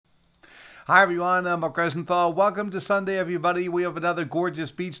Hi everyone, I'm Mark Rosenthal. Welcome to Sunday, everybody. We have another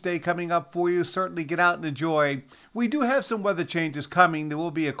gorgeous beach day coming up for you. Certainly get out and enjoy. We do have some weather changes coming. There will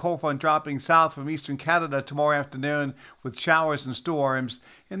be a cold front dropping south from eastern Canada tomorrow afternoon with showers and storms.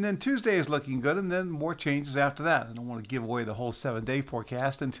 And then Tuesday is looking good, and then more changes after that. I don't want to give away the whole 7-day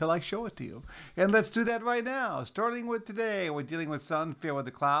forecast until I show it to you. And let's do that right now. Starting with today, we're dealing with sun, fair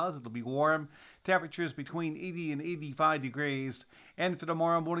weather clouds. It'll be warm. Temperatures between 80 and 85 degrees. And for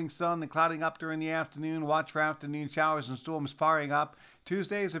tomorrow, morning sun and clouding up during the afternoon. Watch for afternoon showers and storms firing up.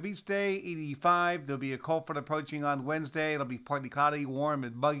 Tuesday is a beach day, 85. There'll be a cold front approaching on Wednesday. It'll be partly cloudy, warm,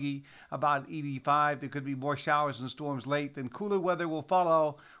 and muggy, about 85. There could be more showers and storms late. Then cooler weather will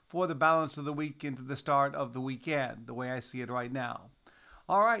follow for the balance of the week into the start of the weekend, the way I see it right now.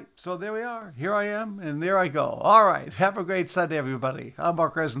 All right, so there we are. Here I am, and there I go. All right, have a great Sunday, everybody. I'm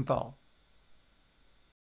Mark Rosenthal.